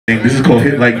This is called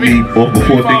Hit Like Me, or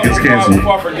Before Think It's Canceled.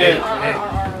 Yeah.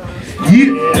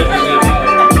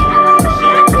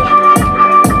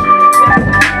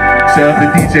 Shout out to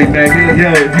DJ Maggie. Yo,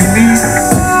 if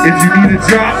you need a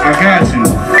drop, I got you.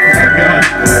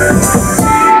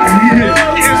 Yeah.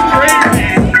 It's crazy.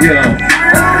 Yo.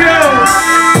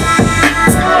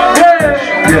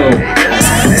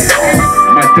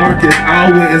 My darkest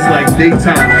hour is like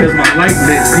daytime, cause my light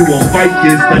lit. You a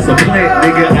ficus, that's a plant,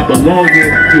 nigga. I belong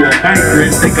in. You a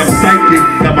migrant, think I'm psychic.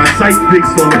 Got my sight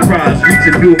fixed on the prize,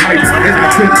 reaching new heights. And I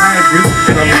took hybrid,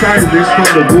 and I'm Cyrus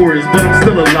from the wars, but I'm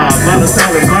still alive.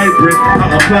 Volatile and vibrant. I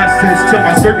apply sense to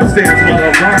my circumstance while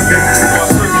I'm rocking.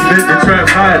 Circumvent and trap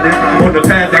hiding on the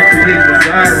path I create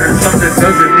desiring. Something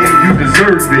doesn't mean you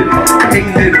deserve it.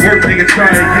 Ain't it work, nigga? Try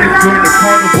again. Join the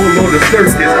carnival or the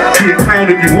circus. Be a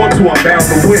clown if you want to, I'm bound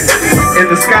to win. In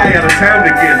the sky, out of town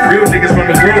again. Real niggas from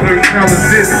the world, every town is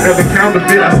this. Never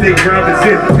counterfeit, I stay grounded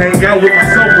in. Hang out with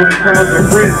myself when the crowds are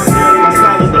friends. My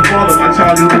style is the father, my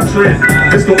child is the trend.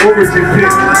 It's the origin pick.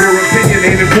 Your opinion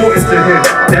ain't important to him.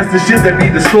 That's the shit that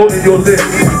be distorting your lips.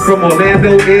 From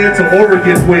Orlando air to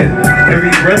Oregon wind.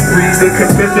 Every breath breather,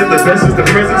 confessor, the best is the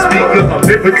present speaker.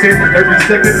 Omnipotent, every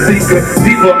second seeker.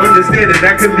 Deeper understanding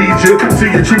that can lead you to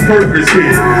your true purpose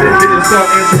here. Then start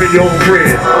answering your own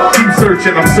prayers. Keep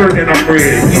searching, I'm certain I'm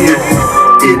red. Yeah.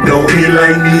 It don't hit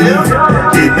like me.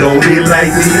 It don't hit like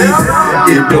me.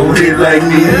 It don't hit like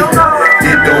me.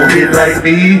 It don't hit like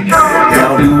me.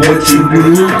 Y'all do what you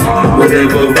do,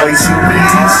 whatever vice you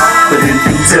please. But if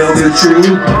you tell the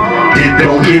truth, it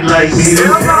don't hit like me.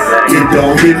 It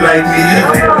don't hit like me.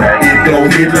 It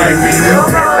don't hit like me.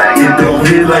 It don't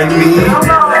hit like me.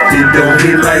 It don't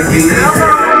hit like me.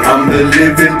 I'm the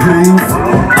living proof.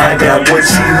 I got what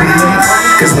she needs.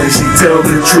 Cause when she tell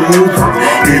the truth,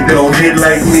 it don't hit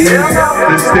like me.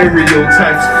 The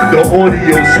stereotypes, the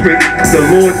audio script, the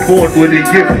Lord born with a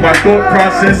gift. My thought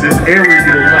process is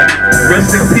aerial like.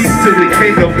 Rest in peace to the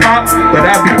king of pop, but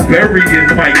I be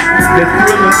burying fights. The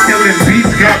thriller killing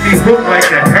beats got me hooked like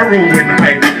a heroin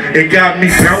hype. It got me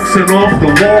bouncing off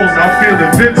the walls, I feel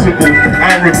invincible.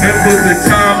 I remember the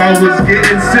time I was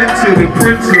getting sent to the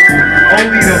principal,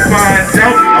 only to find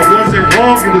out I wasn't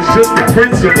wrong, it was just the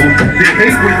principle. They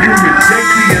hate when you reject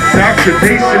the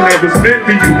indoctrination that was meant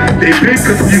for you. They been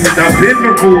confused, I've been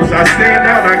the rules. I stand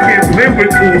out, I can't blend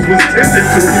with fools. Was tempted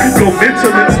to go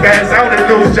mental and spaz out in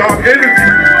those job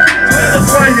interviews.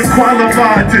 That's why you're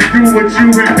qualified to do what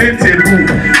you invented. Who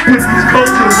put these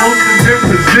culture motions in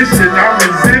position? I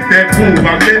resent that move,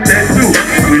 I meant that too.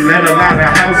 We let a lot of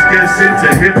house guests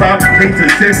into hip-hop, hate to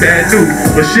send that new.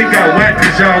 But shit got whacked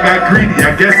cause y'all got greedy.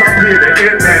 I guess I'm here to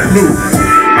end that loop.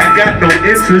 I got no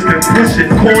interest in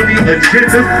pushing corny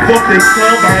agendas. Fuck this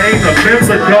club, I ain't a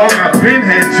member, dog. I've been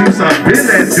had juice, I've been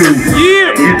that dude.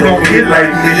 Yeah. It don't hit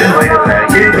like me.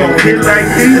 It don't hit like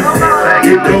me.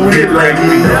 It don't hit like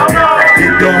me.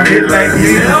 It don't hit like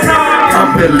me.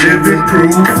 I'm the living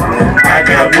proof. I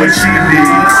got what she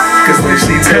needs. Cause when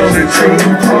she tells the truth,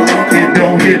 it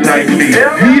don't hit like me.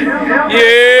 Yeah.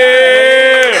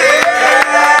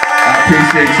 I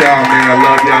appreciate y'all, man. I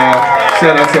love y'all.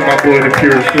 Shout out to my boy, the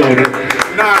Purest Floater.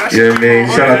 Yeah, man.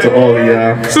 Shout out to all of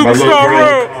y'all. My little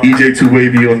bro, EJ2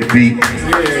 Wavy on the beat.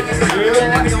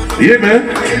 Yeah, man.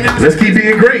 Let's keep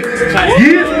being great.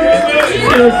 Yeah.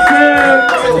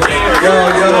 Yo.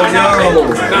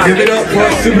 Give it up for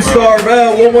Superstar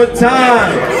Rell one more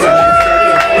time.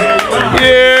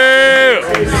 Yeah.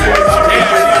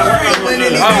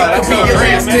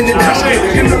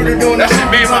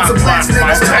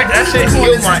 That shit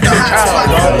healed my inner child,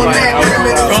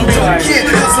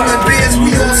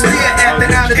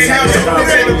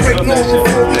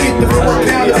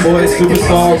 boy,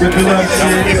 Superstar ripping up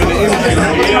shit.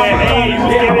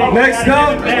 Next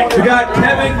up, we got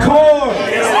Kevin Cole.